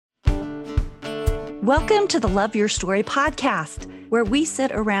Welcome to the Love Your Story podcast, where we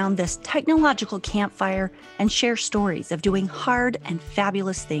sit around this technological campfire and share stories of doing hard and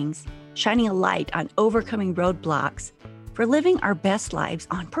fabulous things, shining a light on overcoming roadblocks for living our best lives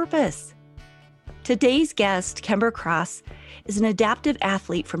on purpose. Today's guest, Kimber Cross, is an adaptive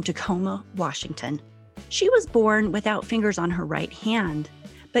athlete from Tacoma, Washington. She was born without fingers on her right hand,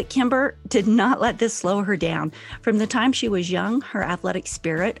 but Kimber did not let this slow her down. From the time she was young, her athletic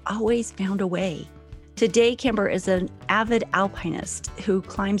spirit always found a way. Today, Kimber is an avid alpinist who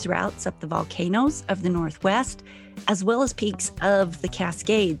climbs routes up the volcanoes of the Northwest, as well as peaks of the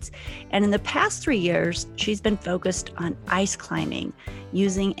Cascades. And in the past 3 years, she's been focused on ice climbing,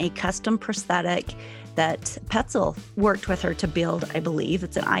 using a custom prosthetic that Petzl worked with her to build, I believe.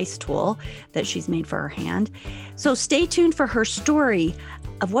 It's an ice tool that she's made for her hand. So stay tuned for her story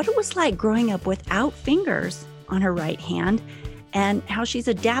of what it was like growing up without fingers on her right hand, and how she's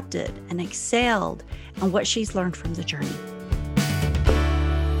adapted and excelled, and what she's learned from the journey.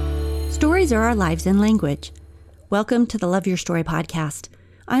 Stories are our lives in language. Welcome to the Love Your Story podcast.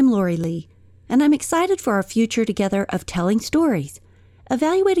 I'm Lori Lee, and I'm excited for our future together of telling stories,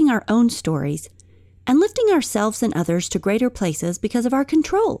 evaluating our own stories, and lifting ourselves and others to greater places because of our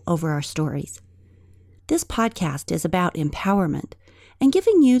control over our stories. This podcast is about empowerment and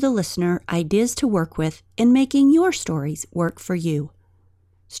giving you, the listener, ideas to work with in making your stories work for you.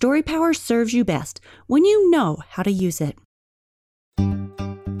 Story power serves you best when you know how to use it.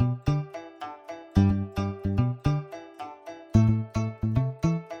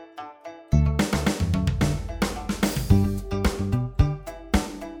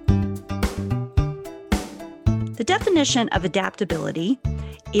 The definition of adaptability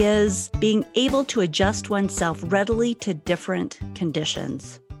is being able to adjust oneself readily to different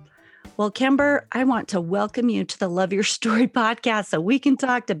conditions. Well, Kimber, I want to welcome you to the Love Your Story podcast so we can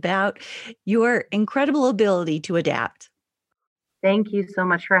talk about your incredible ability to adapt. Thank you so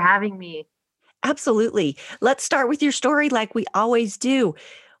much for having me. Absolutely. Let's start with your story like we always do.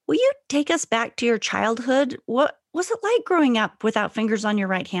 Will you take us back to your childhood? What was it like growing up without fingers on your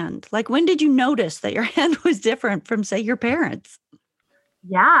right hand? Like, when did you notice that your hand was different from, say, your parents?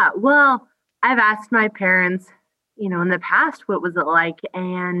 Yeah, well, I've asked my parents, in the past, what was it like?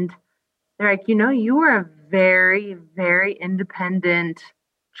 And they're like, you were a very, very independent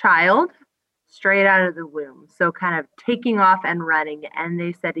child straight out of the womb. So kind of taking off and running. And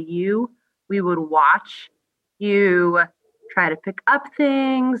they said to you, we would watch you try to pick up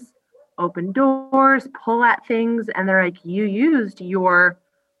things, open doors, pull at things. And they're like, you used your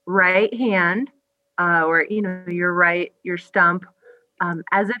right hand or, your stump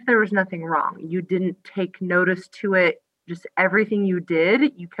as if there was nothing wrong. You didn't take notice to it. Just everything you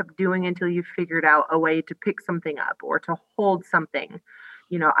did, you kept doing until you figured out a way to pick something up or to hold something.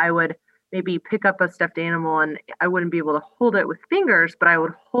 I would maybe pick up a stuffed animal and I wouldn't be able to hold it with fingers, but I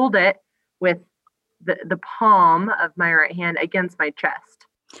would hold it with the palm of my right hand against my chest.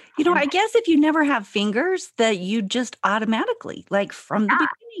 I guess if you never have fingers, that you just automatically, like from the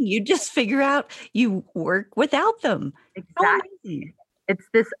beginning, you just figure out you work without them. Exactly. It's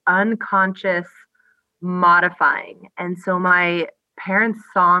this unconscious modifying. And so my parents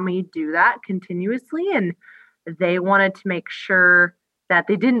saw me do that continuously, and they wanted to make sure that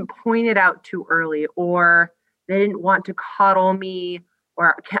they didn't point it out too early, or they didn't want to coddle me,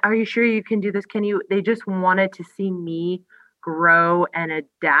 or are you sure you can do this? They just wanted to see me grow and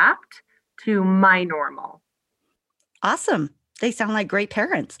adapt to my normal. Awesome. They sound like great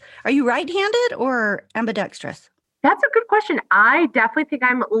parents. Are you right-handed or ambidextrous? That's a good question. I definitely think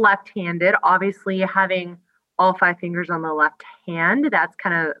I'm left-handed. Obviously, having all 5 fingers on the left hand, that's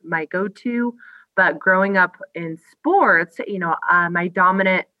kind of my go-to. But growing up in sports, my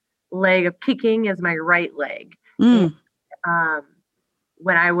dominant leg of kicking is my right leg. And,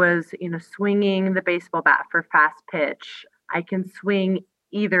 when I was, swinging the baseball bat for fast pitch, I can swing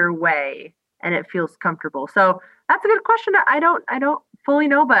either way and it feels comfortable. So that's a good question. I don't fully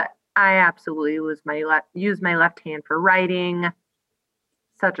know, but I absolutely use my left hand for writing,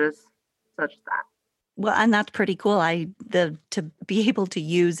 such as that. Well, and that's pretty cool. To be able to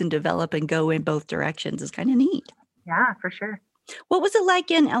use and develop and go in both directions is kind of neat. Yeah, for sure. What was it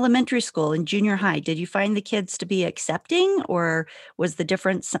like in elementary school and junior high? Did you find the kids to be accepting, or was the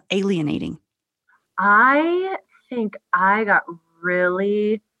difference alienating? I think I got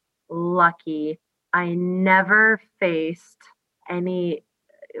really lucky. I never faced any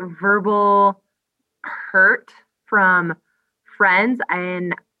verbal hurt from friends.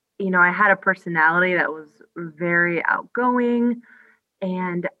 And, I had a personality that was very outgoing.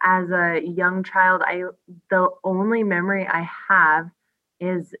 And as a young child, the only memory I have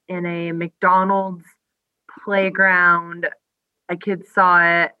is in a McDonald's playground. A kid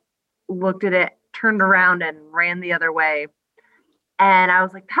saw it, looked at it, turned around and ran the other way. And I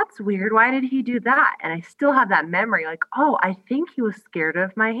was like, that's weird. Why did he do that? And I still have that memory like, oh, I think he was scared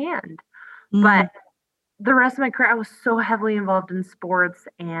of my hand. Mm. But the rest of my career, I was so heavily involved in sports.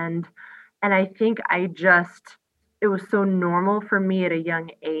 And I think it was so normal for me at a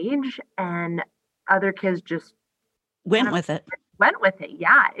young age. And other kids just kind Went of with it. went with it.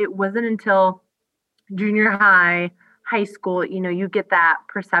 Yeah. It wasn't until junior high, high school, you get that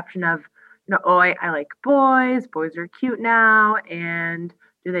perception of, oh, I like boys. Boys are cute now. And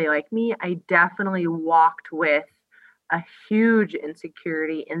do they like me? I definitely walked with a huge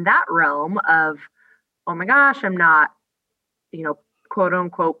insecurity in that realm of, oh my gosh, I'm not, quote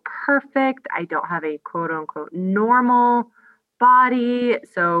unquote perfect. I don't have a quote unquote normal body.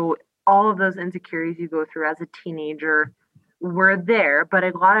 So all of those insecurities you go through as a teenager were there, but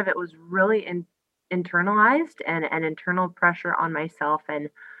a lot of it was really internalized and an internal pressure on myself, and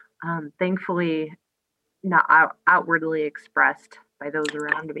thankfully not outwardly expressed by those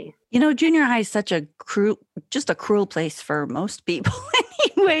around me. Junior high is such a cruel place for most people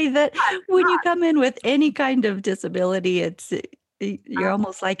anyway, that when you come in with any kind of disability, you're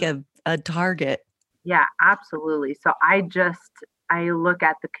almost like a target. Yeah, absolutely. So I look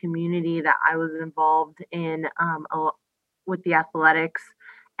at the community that I was involved in with the athletics,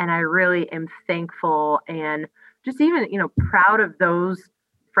 and I really am thankful and just even, proud of those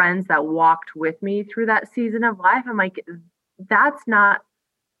friends that walked with me through that season of life. I'm like, that's not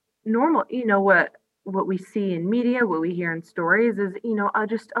normal. What we see in media, what we hear in stories is,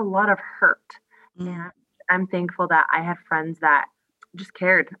 just a lot of hurt. Mm. And I'm thankful that I had friends that just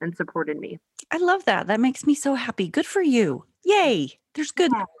cared and supported me. I love that. That makes me so happy. Good for you. Yay. There's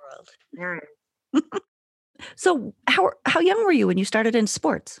good in the world. There it is. So how young were you when you started in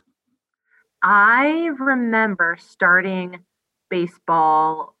sports? I remember starting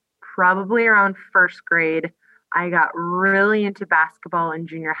baseball probably around first grade. I got really into basketball in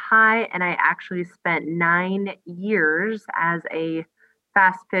junior high, and I actually spent 9 years as a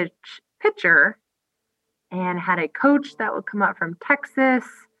fast pitch pitcher and had a coach that would come up from Texas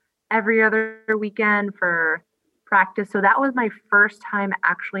every other weekend for practice. So that was my first time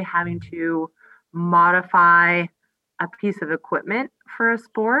actually having to modify a piece of equipment for a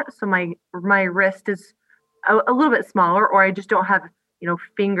sport. So my wrist is a little bit smaller, or I just don't have,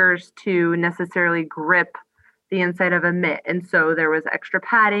 fingers to necessarily grip the inside of a mitt. And so there was extra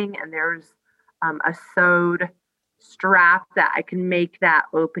padding, and there's a sewed strap that I can make that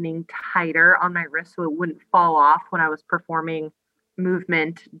opening tighter on my wrist so it wouldn't fall off when I was performing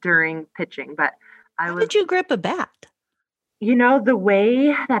movement during pitching. But How did you grip a bat? The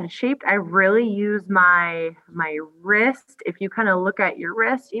way that it's shaped, I really use my wrist. If you kind of look at your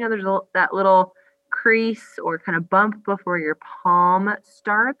wrist, there's that little crease or kind of bump before your palm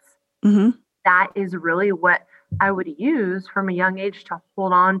starts. Mm-hmm. That is really what I would use from a young age to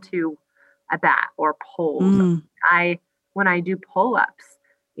hold on to a bat or poles. Mm. When I do pull-ups,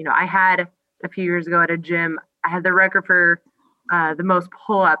 I had a few years ago at a gym, I had the record for the most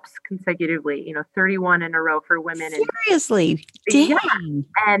pull-ups consecutively, 31 in a row for women. Seriously? Dang. Yeah.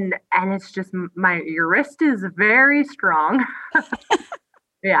 And it's just your wrist is very strong.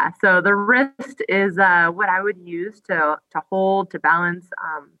 Yeah. So the wrist is what I would use to hold, to balance,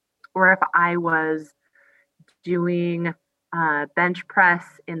 or if I was doing bench press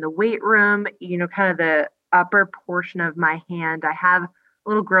in the weight room, kind of the upper portion of my hand, I have a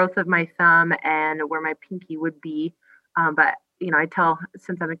little growth of my thumb and where my pinky would be. But,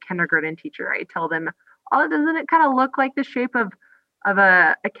 since I'm a kindergarten teacher, I tell them, oh, doesn't it kind of look like the shape of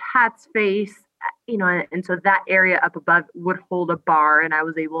a cat's face? And so that area up above would hold a bar, and I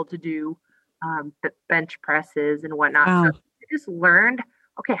was able to do bench presses and whatnot. Wow. So I just learned,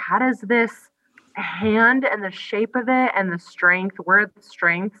 okay, how does this hand and the shape of it and the strength, where are the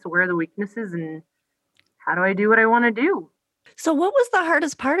strengths, where are the weaknesses, and how do I do what I want to do? So what was the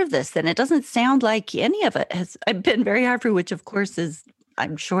hardest part of this then? It doesn't sound like any of it has been very hard for you, which of course is,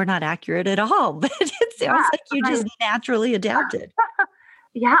 I'm sure, not accurate at all, but it sounds like you just naturally adapted.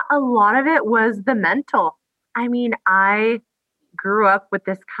 Yeah, a lot of it was the mental. I mean, I grew up with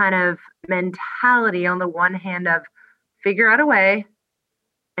this kind of mentality on the one hand of figure out a way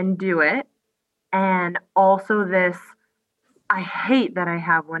and do it. And also this, I hate that I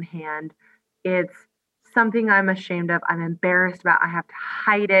have one hand. It's something I'm ashamed of. I'm embarrassed about. I have to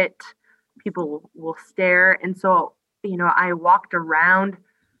hide it. People will stare. And so, I walked around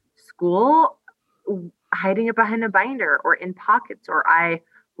school hiding it behind a binder or in pockets, or I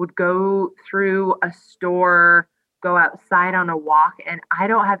would go through a store go outside on a walk. And I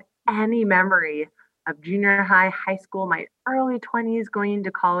don't have any memory of junior high, high school, my early 20s, going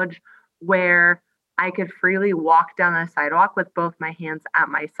into college where I could freely walk down the sidewalk with both my hands at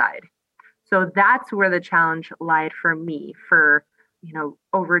my side. So that's where the challenge lied for me for,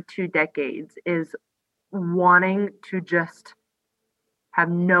 over 2 decades, is wanting to just have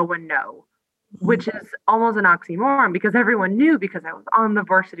no one know, which is almost an oxymoron because everyone knew because I was on the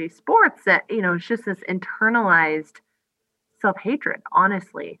varsity sports that, it's just this internalized self-hatred,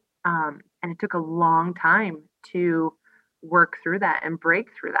 honestly. And it took a long time to work through that and break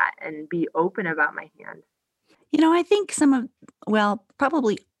through that and be open about my hand. I think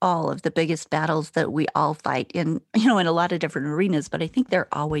probably all of the biggest battles that we all fight in a lot of different arenas, but I think they're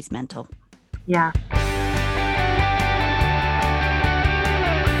always mental. Yeah.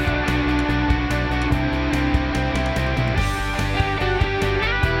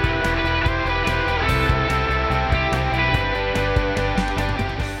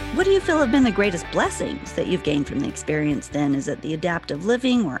 What do you feel have been the greatest blessings that you've gained from the experience then? Is it the adaptive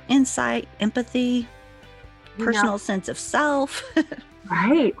living or insight, empathy, personal sense of self?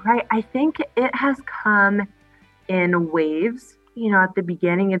 Right. I think it has come in waves. At the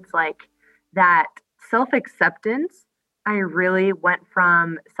beginning, it's like that self-acceptance. I really went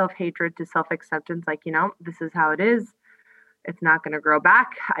from self-hatred to self-acceptance. Like, this is how it is. It's not going to grow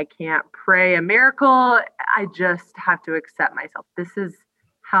back. I can't pray a miracle. I just have to accept myself. This is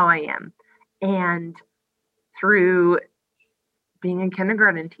how I am. And through being a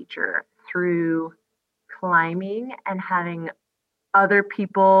kindergarten teacher, through climbing and having other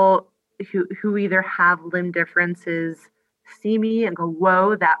people who either have limb differences see me and go,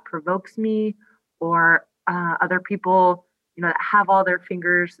 whoa, that provokes me, or other people, that have all their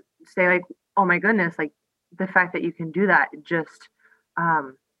fingers say like, oh my goodness, like the fact that you can do that just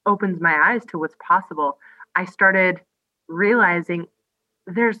opens my eyes to what's possible. I started realizing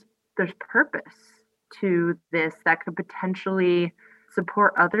there's purpose to this that could potentially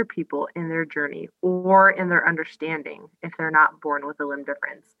support other people in their journey or in their understanding if they're not born with a limb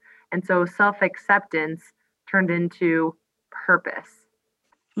difference. And so self-acceptance turned into purpose.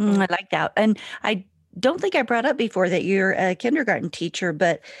 I like that. And I don't think I brought up before that you're a kindergarten teacher,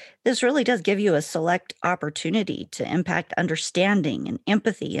 but this really does give you a select opportunity to impact understanding and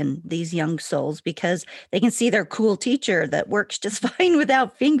empathy in these young souls because they can see their cool teacher that works just fine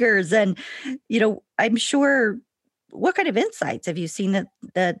without fingers. And, I'm sure, what kind of insights have you seen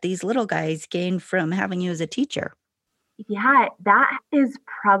that these little guys gain from having you as a teacher? Yeah, that is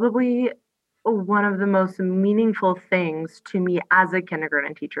probably one of the most meaningful things to me as a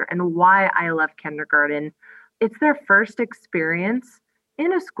kindergarten teacher and why I love kindergarten. It's their first experience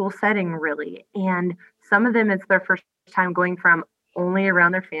in a school setting, really. And some of them, it's their first time going from only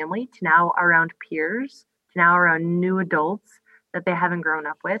around their family to now around peers, to now around new adults that they haven't grown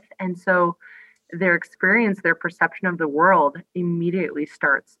up with. And so their experience, their perception of the world immediately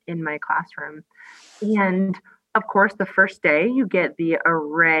starts in my classroom. And of course, the first day you get the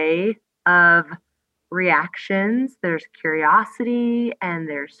array of reactions. There's curiosity and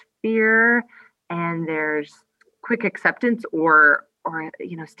there's fear and there's quick acceptance or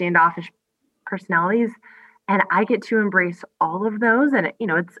standoffish personalities. And I get to embrace all of those. And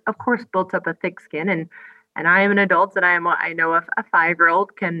it's of course built up a thick skin. And I am an adult and I know if a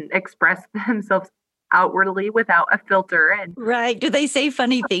 5-year-old can express themselves outwardly without a filter. And right. Do they say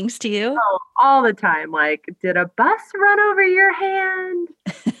funny things to you? Oh, all the time. Like, did a bus run over your hand?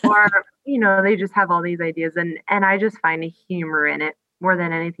 Or, they just have all these ideas and I just find a humor in it more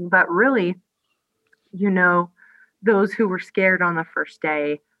than anything. But really, those who were scared on the first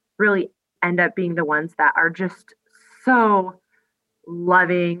day really end up being the ones that are just so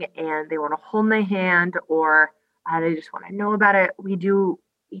loving and they want to hold my hand or they just want to know about it. We do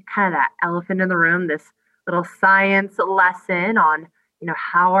kind of that elephant in the room, this little science lesson on,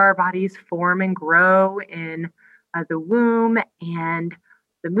 how our bodies form and grow in the womb and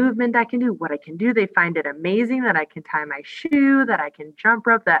the movement I can do, what I can do. They find it amazing that I can tie my shoe, that I can jump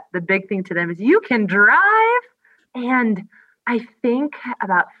rope, that the big thing to them is you can drive. And I think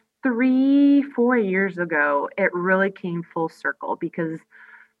about 3-4 years ago, it really came full circle because,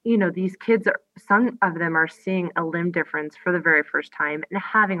 these kids some of them are seeing a limb difference for the very first time and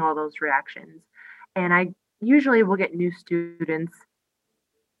having all those reactions. And I usually will get new students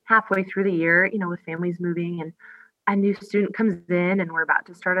halfway through the year, with families moving and a new student comes in and we're about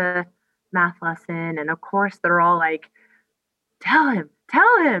to start a math lesson. And of course they're all like, tell him.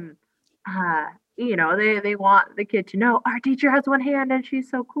 They want the kid to know our teacher has one hand and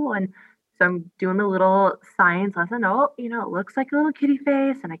she's so cool. And so I'm doing the little science lesson. Oh, it looks like a little kitty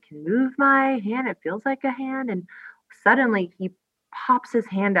face and I can move my hand. It feels like a hand. And suddenly he pops his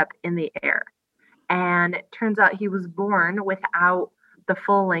hand up in the air. And it turns out he was born without the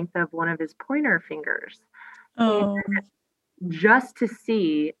full length of one of his pointer fingers. And Oh, just to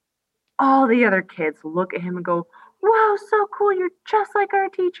see all the other kids look at him and go, "Whoa, so cool. You're just like our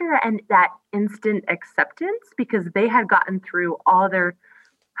teacher." And that instant acceptance, because they had gotten through all their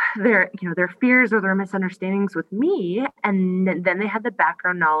fears or their misunderstandings with me. And then they had the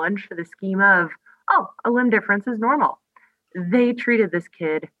background knowledge for the schema of, oh, a limb difference is normal. They treated this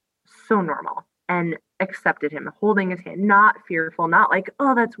kid so normal and accepted him, holding his hand, not fearful, not like,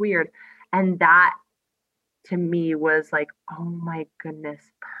 oh, that's weird. And that to me was like, oh my goodness,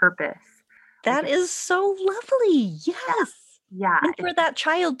 purpose. that Like, is so lovely. yeah, Yes. yeah, And for that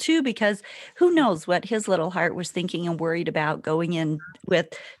child too, because who knows what his little heart was thinking and worried about going in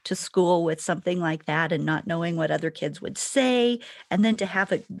with to school with something like that and not knowing what other kids would say. And then to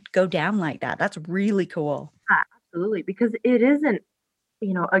have it go down like that, that's really cool. absolutely. Because it isn't,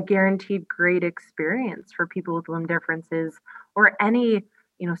 a guaranteed great experience for people with limb differences or any,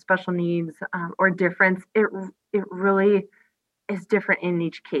 special needs or difference. It really is different in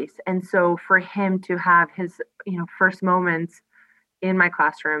each case. And so for him to have his, first moments in my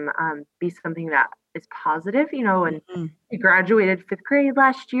classroom be something that is positive, and Mhm. he graduated fifth grade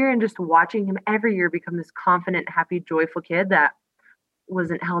last year, and just watching him every year become this confident, happy, joyful kid that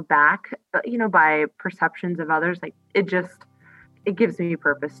wasn't held back, by perceptions of others. Like it gives me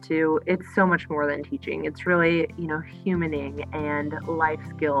purpose too. It's so much more than teaching. It's really, humaning and life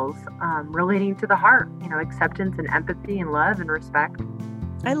skills relating to the heart, acceptance and empathy and love and respect.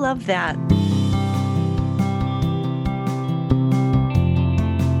 I love that.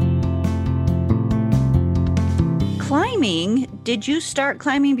 Climbing, did you start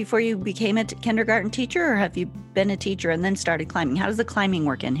climbing before you became a kindergarten teacher, or have you been a teacher and then started climbing? How does the climbing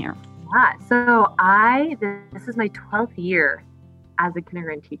work in here? Yeah. So this is my 12th year as a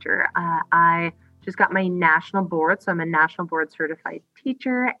kindergarten teacher. I just got my national board. So I'm a national board certified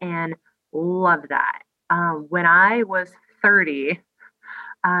teacher and love that. When I was 30,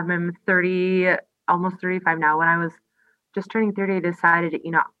 I'm 30, almost 35 now. When I was just turning 30, I decided,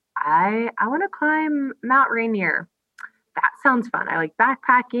 I want to climb Mount Rainier. That sounds fun. I like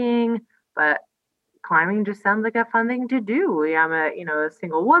backpacking, but climbing just sounds like a fun thing to do. I'm a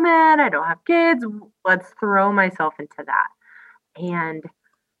single woman. I don't have kids. Let's throw myself into that. And,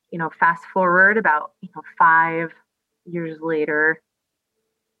 fast forward about, 5 years later,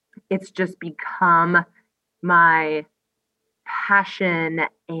 it's just become my passion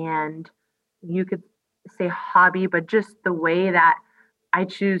and you could say hobby, but just the way that I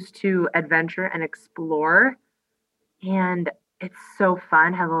choose to adventure and explore. And it's so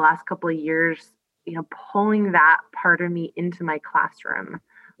fun how the last couple of years, pulling that part of me into my classroom,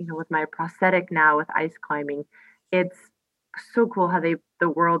 with my prosthetic now with ice climbing, it's so cool how the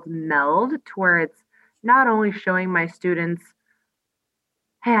worlds meld to where it's not only showing my students,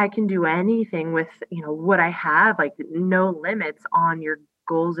 hey, I can do anything with, what I have, like no limits on your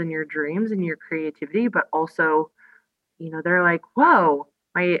goals and your dreams and your creativity, but also, they're like, whoa,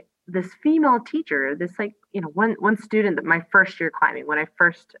 this female teacher, this like, one student that my first year climbing, when I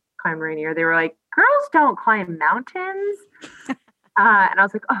first climbed Rainier, they were like, girls don't climb mountains. And I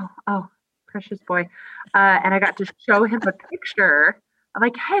was like, oh, precious boy. And I got to show him a picture of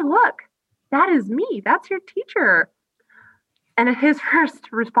like, hey, look, that is me. That's your teacher. And his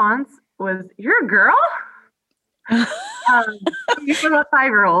first response was, "You're a girl?" These are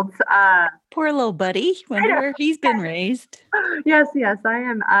 5-year-olds. Poor little buddy. Wonder where he's been raised. Yes, I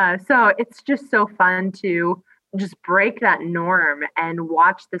am. So it's just so fun to just break that norm and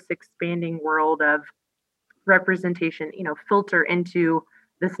watch this expanding world of representation, filter into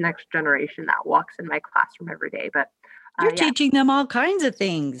this next generation that walks in my classroom every day. But You're yeah, teaching them all kinds of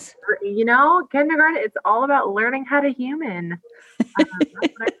things. kindergarten, it's all about learning how to human. That's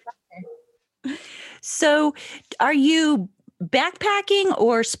what I say. So, are you backpacking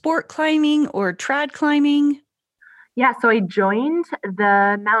or sport climbing or trad climbing? Yeah, so I joined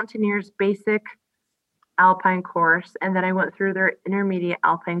the Mountaineers Basic Alpine course, and then I went through their Intermediate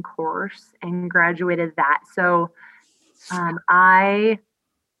Alpine course and graduated that. So I,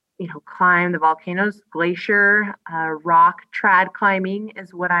 climb the volcanoes, glacier, rock, trad climbing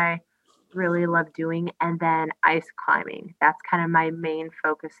is what I really love doing, and then ice climbing. That's kind of my main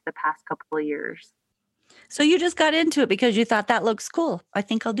focus the past couple of years. So you just got into it because you thought that looks cool. I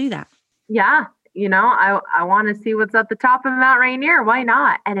think I'll do that. Yeah, I want to see what's at the top of Mount Rainier. Why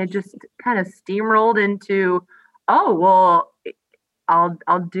not? And it just kind of steamrolled into, oh well, I'll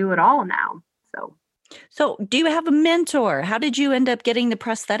do it all now. So, do you have a mentor? How did you end up getting the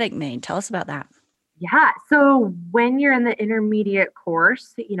prosthetic made? Tell us about that. Yeah. So when you're in the intermediate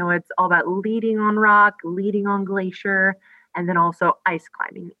course, it's all about leading on rock, leading on glacier, and then also ice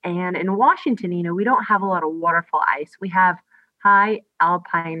climbing. And in Washington, we don't have a lot of waterfall ice. We have high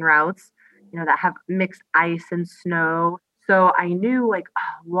alpine routes, that have mixed ice and snow. So I knew like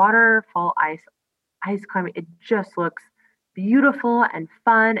waterfall ice climbing, it just looks beautiful and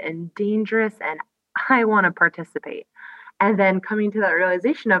fun and dangerous. And I want to participate. And then coming to that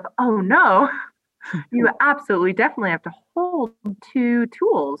realization of, oh no, you absolutely definitely have to hold two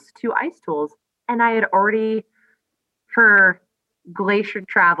ice tools. And I had already, for glacier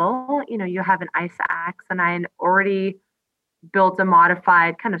travel, you have an ice axe, and I had already built a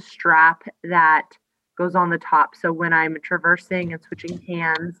modified kind of strap that goes on the top. So when I'm traversing and switching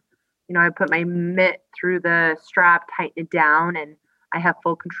hands, I put my mitt through the strap, tighten it down, and I have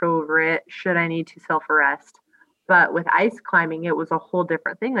full control over it should I need to self arrest. But with ice climbing, it was a whole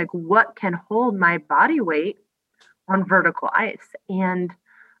different thing. Like, what can hold my body weight on vertical ice? And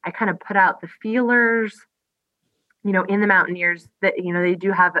I kind of put out the feelers, in the Mountaineers that, they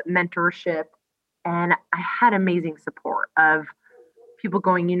do have mentorship. And I had amazing support of people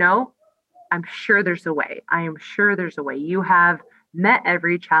going, I'm sure there's a way. I am sure there's a way. You have met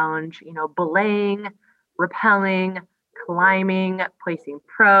every challenge, belaying, rappelling, climbing, placing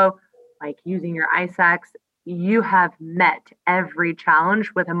pro, like using your ice axe. You have met every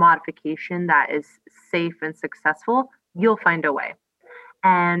challenge with a modification that is safe and successful. You'll find a way.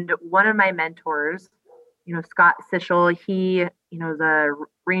 And one of my mentors, Scott Sichel, he, is a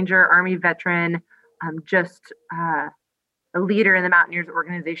Ranger Army veteran, just a leader in the Mountaineers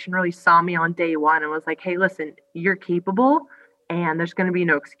organization, really saw me on day one and was like, hey, listen, you're capable and there's going to be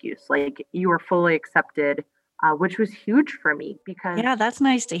no excuse. Like, you are fully accepted, which was huge for me because Yeah, that's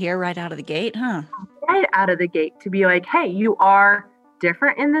nice to hear right out of the gate, huh? right out of the gate to be like, hey, you are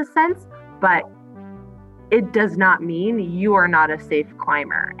different in this sense, but it does not mean you are not a safe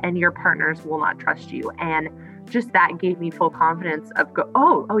climber and your partners will not trust you. And just that gave me full confidence of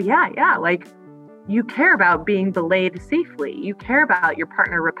oh yeah. Like, you care about being belayed safely. You care about your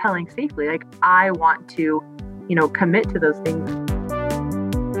partner rappelling safely. Like, I want to, commit to those things.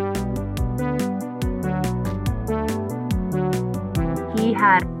 He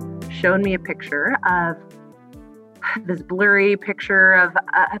had shown me a picture of this blurry picture of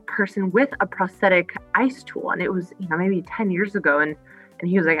a person with a prosthetic ice tool. And it was, maybe 10 years ago. And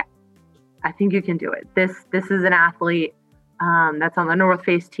he was like, I think you can do it. This is an athlete that's on the North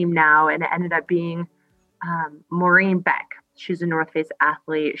Face team now. And it ended up being Maureen Beck. She's a North Face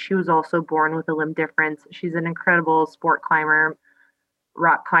athlete. She was also born with a limb difference. She's an incredible sport climber,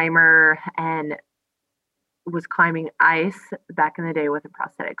 rock climber, and was climbing ice back in the day with a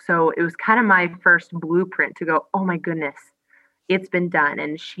prosthetic. So it was kind of my first blueprint to go, oh my goodness, it's been done.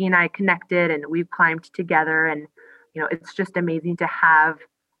 And she and I connected and we've climbed together. And, it's just amazing to have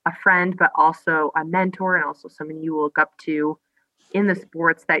a friend, but also a mentor and also someone you look up to in the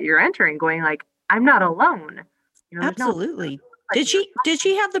sports that you're entering, going like, I'm not alone. Absolutely. Did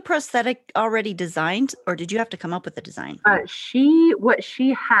she have the prosthetic already designed, or did you have to come up with the design? What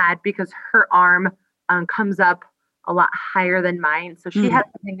she had, because her arm comes up a lot higher than mine. So she had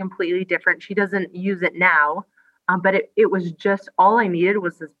something completely different. She doesn't use it now, but it was just, all I needed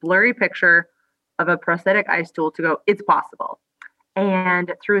was this blurry picture of a prosthetic ice tool to go, it's possible.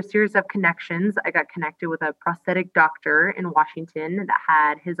 And through a series of connections, I got connected with a prosthetic doctor in Washington that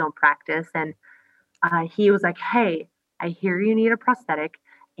had his own practice. And he was like, hey, I hear you need a prosthetic,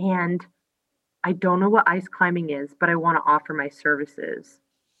 and I don't know what ice climbing is, but I want to offer my services.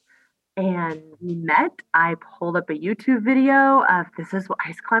 And we met. I pulled up a YouTube video of this is what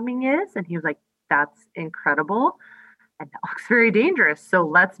ice climbing is. And he was like, that's incredible. And that looks very dangerous. So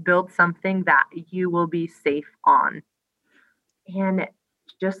let's build something that you will be safe on. And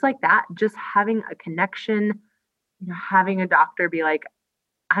just like that, just having a connection, having a doctor be like,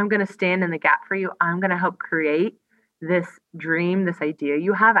 I'm going to stand in the gap for you. I'm going to help create this dream, this idea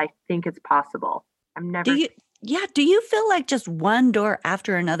you have. I think it's possible. Do you feel like just one door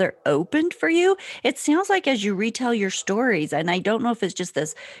after another opened for you? It sounds like as you retell your stories, and I don't know if it's just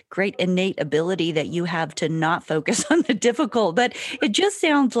this great innate ability that you have to not focus on the difficult, but it just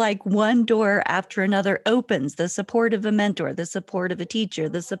sounds like one door after another opens. The support of a mentor, the support of a teacher,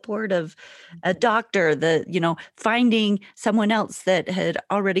 the support of a doctor, finding someone else that had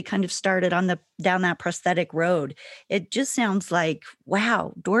already kind of started down that prosthetic road. It just sounds like,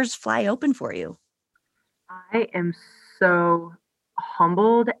 wow, doors fly open for you. I am so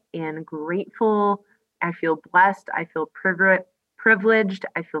humbled and grateful. I feel blessed. I feel privileged.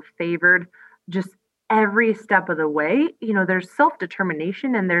 I feel favored. Just every step of the way, there's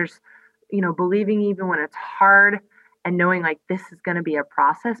self-determination and there's believing even when it's hard and knowing like this is going to be a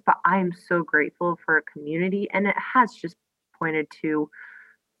process. But I am so grateful for a community. And it has just pointed to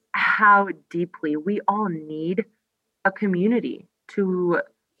how deeply we all need a community to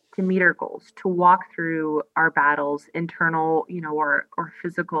meet our goals, to walk through our battles, internal, or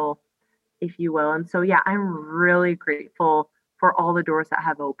physical, if you will. And so, yeah, I'm really grateful for all the doors that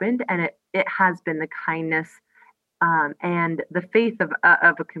have opened, and it has been the kindness and the faith of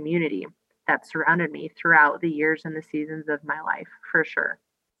a community that surrounded me throughout the years and the seasons of my life, for sure.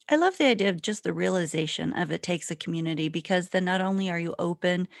 I love the idea of just the realization of it takes a community, because then not only are you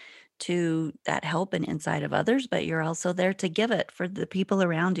open to that help and insight of others, but you're also there to give it for the people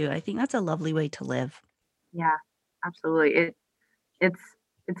around you. I think that's a lovely way to live. Yeah, absolutely. It's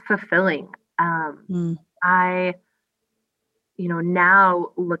it's fulfilling. Mm. I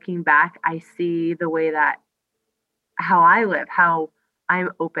now looking back, I see the way that how I live, how I'm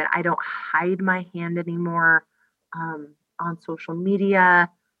open. I don't hide my hand anymore on social media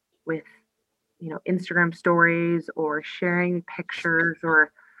with, Instagram stories or sharing pictures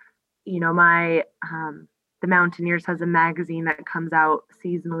or, my, The Mountaineers has a magazine that comes out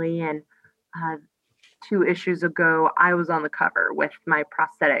seasonally. And uh, 2 issues ago, I was on the cover with my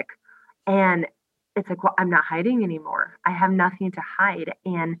prosthetic. And it's like, well, I'm not hiding anymore. I have nothing to hide.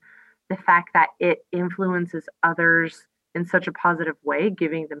 And the fact that it influences others in such a positive way,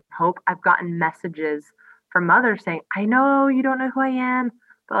 giving them hope. I've gotten messages from mothers saying, I know you don't know who I am,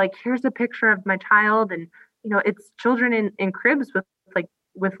 but like, here's a picture of my child. And, it's children in cribs with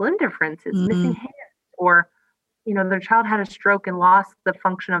limb differences, missing Mm. hands, or, their child had a stroke and lost the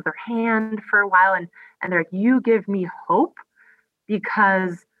function of their hand for a while. And they're like, you give me hope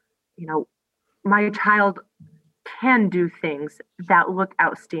because, you know, my child can do things that look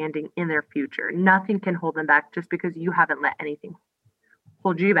outstanding in their future. Nothing can hold them back just because you haven't let anything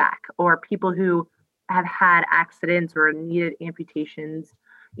hold you back. Or people who have had accidents or needed amputations,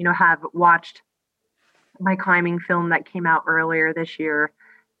 have watched my climbing film that came out earlier this year.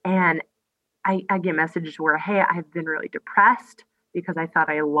 And I get messages where, hey, I've been really depressed because I thought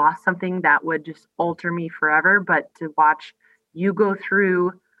I lost something that would just alter me forever. But to watch you go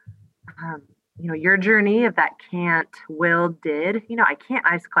through um, your journey of that can't, will, did, I can't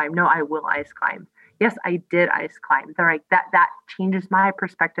ice climb. No, I will ice climb. Yes, I did ice climb. They're like, that changes my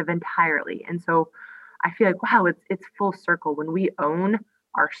perspective entirely. And so I feel like, wow, it's full circle. When we own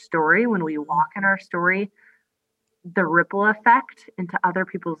our story, when we walk in our story, the ripple effect into other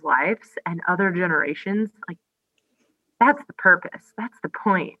people's lives and other generations, like that's the purpose. That's the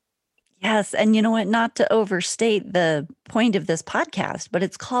point. Yes, and you know what? Not to overstate the point of this podcast, but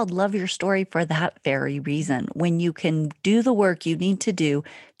it's called Love Your Story for that very reason. When you can do the work you need to do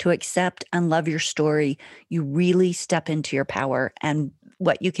to accept and love your story, you really step into your power and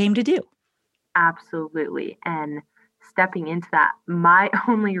what you came to do. Absolutely. And stepping into that, my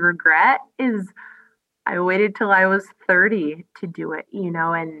only regret is I waited till I was 30 to do it,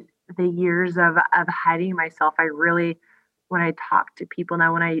 and the years of hiding myself, I really, when I talk to people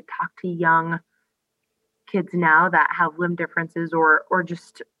now, when I talk to young kids now that have limb differences or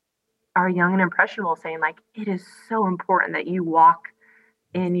just are young and impressionable, saying like, it is so important that you walk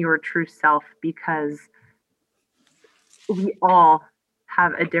in your true self because we all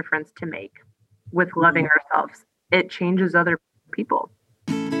have a difference to make with loving ourselves. It changes other people.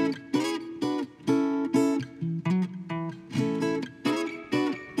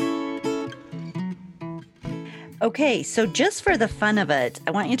 Okay, so just for the fun of it,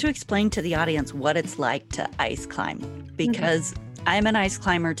 I want you to explain to the audience what it's like to ice climb, because I'm an ice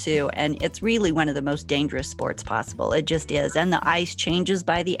climber too, and it's really one of the most dangerous sports possible. It just is. And the ice changes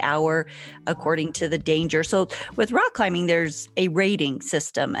by the hour according to the danger. So with rock climbing, there's a rating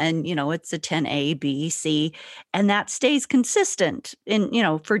system, and it's a 10A, B, C, and that stays consistent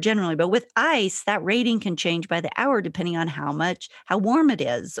for generally. But with ice, that rating can change by the hour depending on how warm it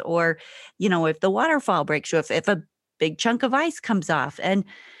is, or if the waterfall breaks, or if a big chunk of ice comes off. And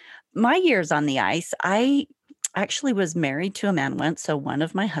my years on the ice, I actually was married to a man once, so one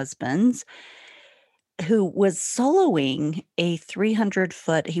of my husbands, who was soloing a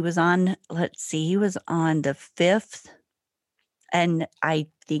 300-foot. He was on, let's see, he was on the fifth, and I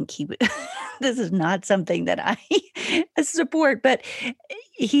think he this is not something that I support, but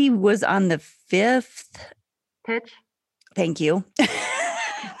he was on the fifth. Pitch. Thank you.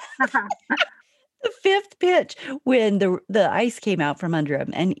 The fifth pitch when the ice came out from under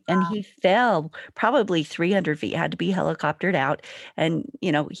him, and he fell probably 300 feet, had to be helicoptered out, and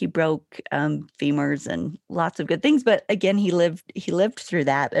he broke femurs and lots of good things. But again, he lived through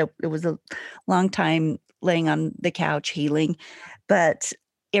that. It was a long time laying on the couch healing, but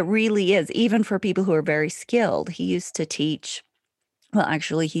It really is, even for people who are very skilled. He used to teach, well,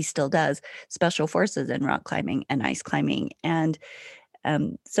 actually, he still does special forces in rock climbing and ice climbing. And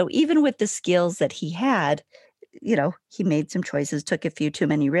so even with the skills that he had, he made some choices, took a few too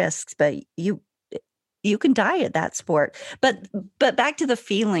many risks, but you can die at that sport. But back to the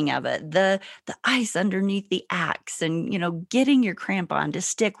feeling of it, the ice underneath the axe and, getting your crampon to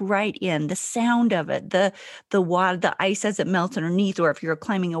stick right in, the sound of it, the water, the ice as it melts underneath, or if you're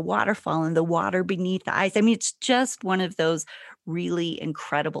climbing a waterfall and the water beneath the ice. I mean, it's just one of those really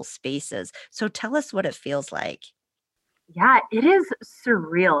incredible spaces. So tell us what it feels like. Yeah, it is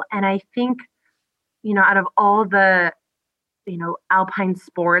surreal. And I think, out of all the, alpine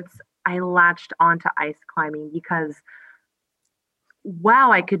sports, I latched onto ice climbing because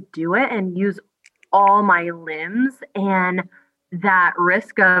wow, I could do it and use all my limbs, and that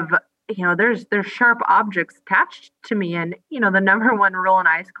risk of, there's sharp objects attached to me, and the number one rule in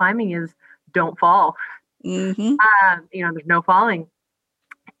ice climbing is don't fall. Hmm. There's no falling.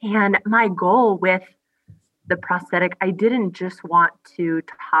 And my goal with the prosthetic, I didn't just want to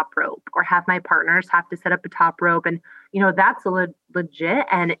top rope or have my partners have to set up a top rope. And, that's legit.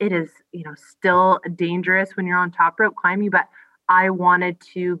 And it is, still dangerous when you're on top rope climbing. But I wanted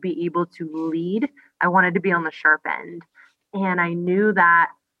to be able to lead. I wanted to be on the sharp end. And I knew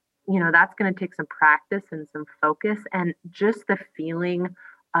that, that's going to take some practice and some focus, and just the feeling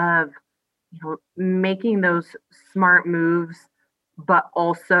of, making those smart moves, but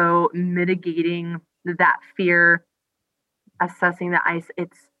also mitigating that fear, assessing the ice.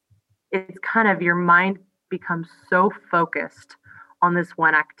 It's kind of, your mind becomes so focused on this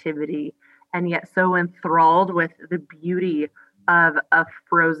one activity, and yet so enthralled with the beauty of a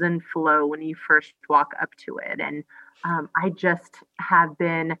frozen flow when you first walk up to it. And I just have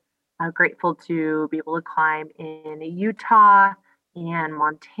been grateful to be able to climb in Utah and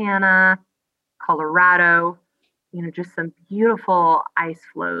Montana, Colorado, just some beautiful ice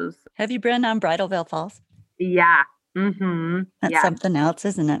flows. Have you been on Bridal Veil Falls? Yeah. Mm-hmm. That's Yeah. something else,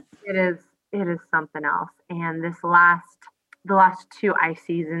 isn't it? It is something else. And the last two ice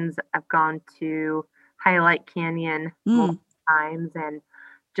seasons, I've gone to Highlight Canyon multiple times, and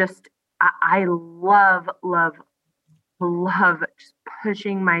just I love, love, love just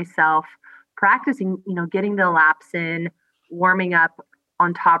pushing myself, practicing, getting the laps in, warming up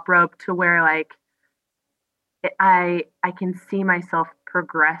on top rope to where, like, I can see myself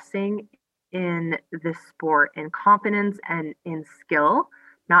progressing in this sport in confidence and in skill,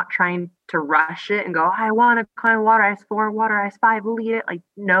 not trying to rush it and go, I want to climb water ice 4, water ice 5, lead it. Like,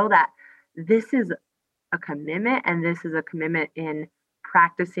 know that this is a commitment, and this is a commitment in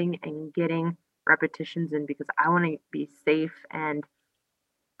practicing and getting repetitions in, because I want to be safe and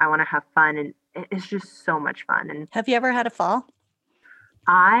I want to have fun, and it's just so much fun. And Have you ever had a fall?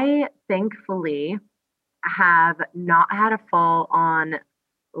 I thankfully have not had a fall on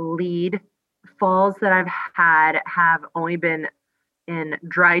lead. Falls that I've had have only been in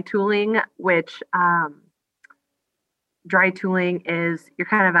dry tooling, which dry tooling is, you're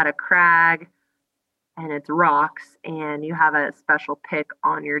kind of at a crag and it's rocks, and you have a special pick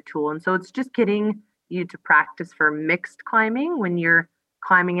on your tool. And so it's just getting you to practice for mixed climbing when you're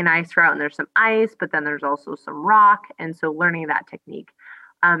climbing an ice route and there's some ice, but then there's also some rock. And so learning that technique.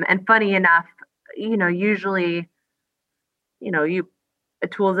 And funny enough, usually, you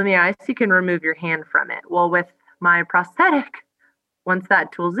tools in the ice, you can remove your hand from it. Well, with my prosthetic, once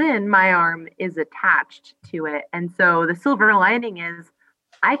that tool's in, my arm is attached to it. And so the silver lining is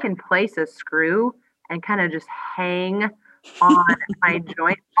I can place a screw and kind of just hang on my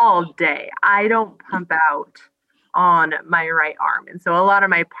joint all day. I don't pump out on my right arm. And so a lot of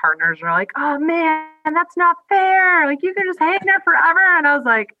my partners are like, oh man, that's not fair. Like, you can just hang there forever. And I was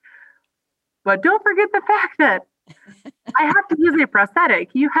like, but don't forget the fact that I have to use a prosthetic.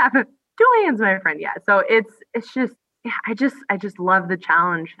 You have two hands, my friend. Yeah. So it's just, yeah, I just love the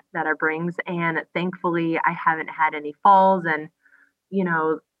challenge that it brings. And thankfully I haven't had any falls, and,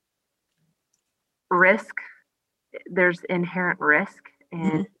 risk, there's inherent risk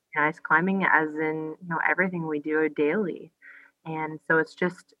in ice climbing, as in, everything we do daily. And so it's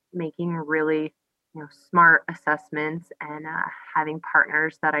just making really, smart assessments, and having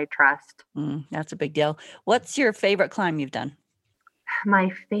partners that I trust. That's a big deal. What's your favorite climb you've done? My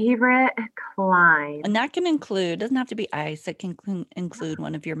favorite climb. And that can include, doesn't have to be ice. It can include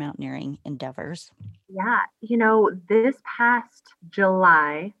one of your mountaineering endeavors. Yeah. This past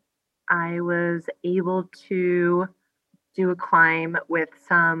July, I was able to do a climb with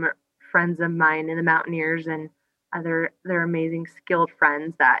some friends of mine in the Mountaineers, and they're amazing, skilled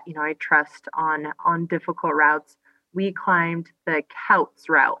friends that, I trust on difficult routes. we climbed the Couts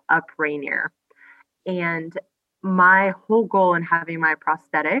route up Rainier. And my whole goal in having my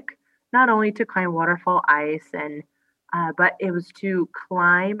prosthetic, not only to climb waterfall ice but it was to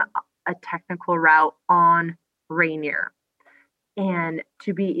climb a technical route on Rainier and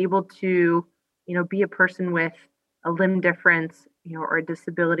to be able to, be a person with a limb difference, or a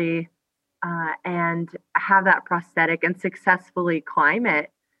disability, and have that prosthetic and successfully climb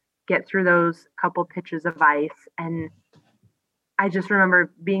it, get through those couple pitches of ice. And I just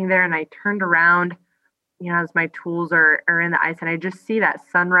remember being there and I turned around, as my tools are in the ice, and I just see that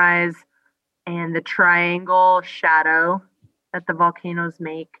sunrise and the triangle shadow that the volcanoes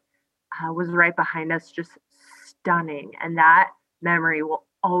make was right behind us, just stunning. And that memory will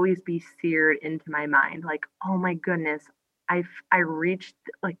always be seared into my mind. Like, oh my goodness, I reached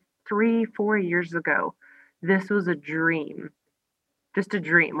like 3-4 years ago. This was a dream, just a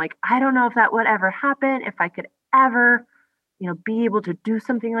dream. Like, I don't know if that would ever happen, if I could ever, be able to do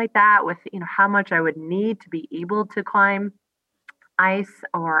something like that with, how much I would need to be able to climb ice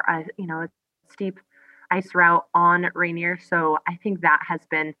or, a steep ice route on Rainier. So I think that has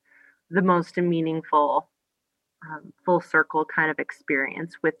been the most meaningful full circle kind of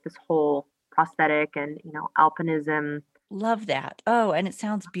experience with this whole prosthetic and, alpinism. Love that. Oh, and it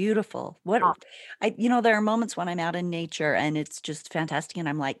sounds beautiful. Oh, There are moments when I'm out in nature and it's just fantastic. And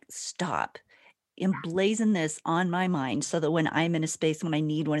I'm like, stop, emblazon this on my mind so that when I'm in a space, when I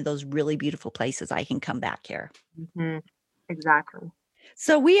need one of those really beautiful places, I can come back here. mm-hmm, exactly.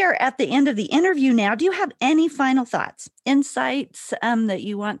 So we are at the end of the interview now. Do you have any final thoughts, insights that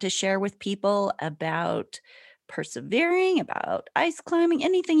you want to share with people about persevering, about ice climbing,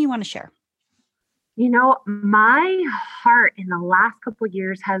 anything you want to share? My heart in the last couple of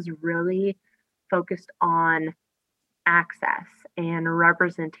years has really focused on access and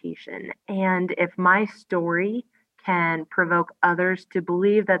representation. And if my story can provoke others to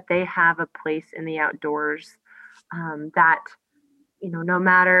believe that they have a place in the outdoors, that, no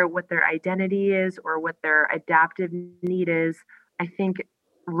matter what their identity is or what their adaptive need is, I think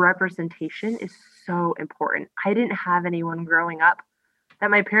representation is so important. I didn't have anyone growing up that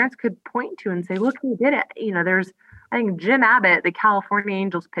my parents could point to and say, look, he did it. There's, I think Jim Abbott, the California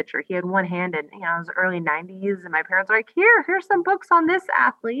Angels pitcher, he had one hand in, it was early 90s. And my parents were like, here's some books on this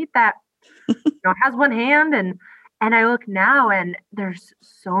athlete that, has one hand. And I look now and there's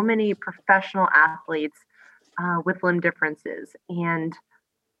so many professional athletes with limb differences. And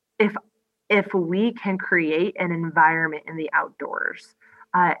if we can create an environment in the outdoors,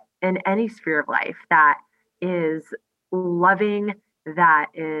 in any sphere of life that is loving, that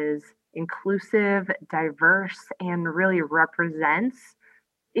is inclusive, diverse, and really represents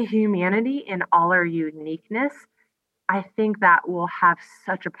humanity in all our uniqueness, I think that will have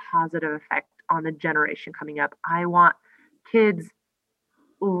such a positive effect on the generation coming up. I want kids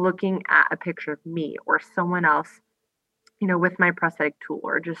looking at a picture of me or someone else, with my prosthetic tool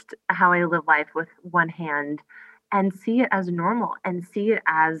or just how I live life with one hand and see it as normal and see it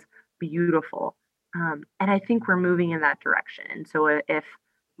as beautiful. And I think we're moving in that direction. And so if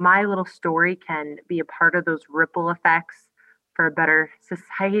my little story can be a part of those ripple effects for a better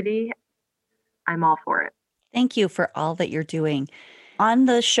society, I'm all for it. Thank you for all that you're doing. On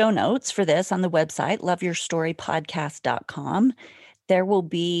the show notes for this on the website, loveyourstorypodcast.com, there will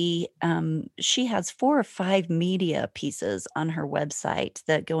be, she has 4 or 5 media pieces on her website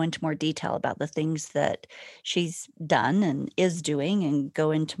that go into more detail about the things that she's done and is doing and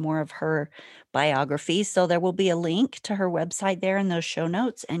go into more of her biography. So there will be a link to her website there in those show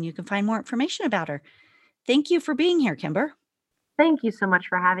notes, and you can find more information about her. Thank you for being here, Kimber. Thank you so much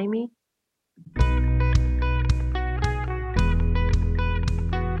for having me.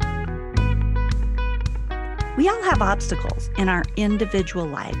 We all have obstacles in our individual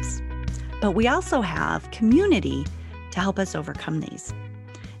lives, but we also have community to help us overcome these.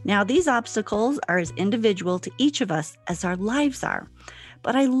 Now, these obstacles are as individual to each of us as our lives are,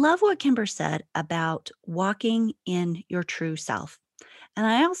 but I love what Kimber said about walking in your true self. And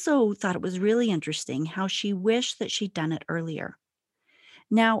I also thought it was really interesting how she wished that she'd done it earlier.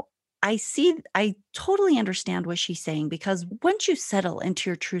 Now, I totally understand what she's saying, because once you settle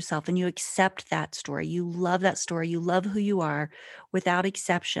into your true self and you accept that story, you love that story, you love who you are without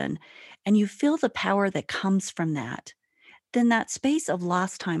exception, and you feel the power that comes from that, then that space of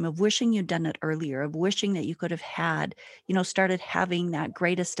lost time, of wishing you'd done it earlier, of wishing that you could have had, started having that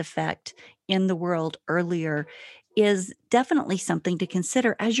greatest effect in the world earlier, is definitely something to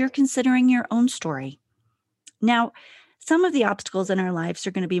consider as you're considering your own story. Now, some of the obstacles in our lives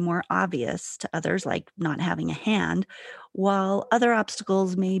are going to be more obvious to others, like not having a hand, while other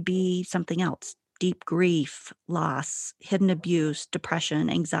obstacles may be something else. deep grief, loss, hidden abuse, depression,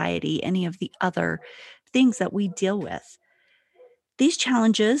 anxiety, any of the other things that we deal with. These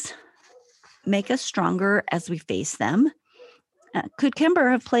challenges make us stronger as we face them. Could Kimber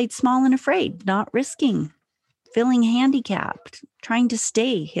have played small and afraid, not risking, feeling handicapped, trying to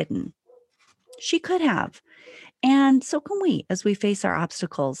stay hidden? She could have. And so can we as we face our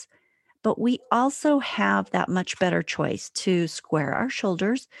obstacles. But we also have that much better choice to square our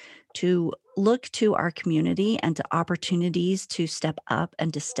shoulders, to look to our community and to opportunities to step up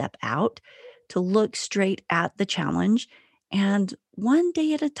and to step out, to look straight at the challenge and one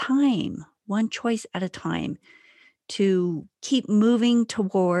day at a time, one choice at a time, to keep moving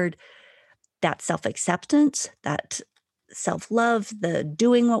toward that self-acceptance, that self-love, the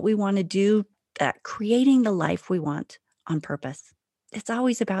doing what we want to do, that creating the life we want on purpose. It's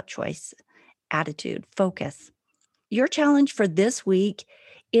always about choice, attitude, focus. Your challenge for this week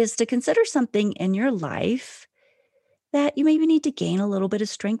is to consider something in your life that you maybe need to gain a little bit of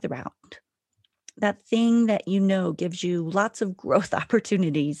strength around. That thing that you know gives you lots of growth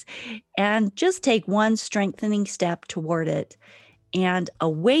opportunities, and just take one strengthening step toward it and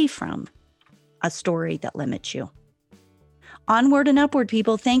away from a story that limits you. Onward and upward,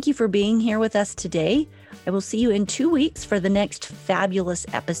 people. Thank you for being here with us today. I will see you in 2 weeks for the next fabulous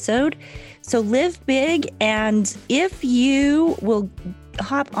episode. So live big. And if you will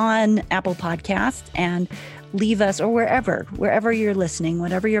hop on Apple Podcasts and leave us, or wherever you're listening,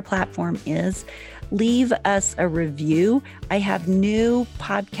 whatever your platform is, leave us a review. I have new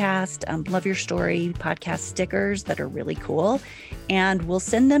podcast, Love Your Story podcast stickers that are really cool, and we'll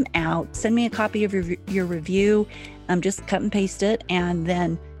send them out. Send me a copy of your review. Just cut and paste it, and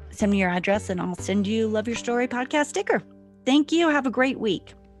then send me your address, and I'll send you Love Your Story podcast sticker. Thank you. Have a great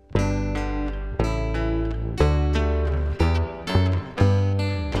week.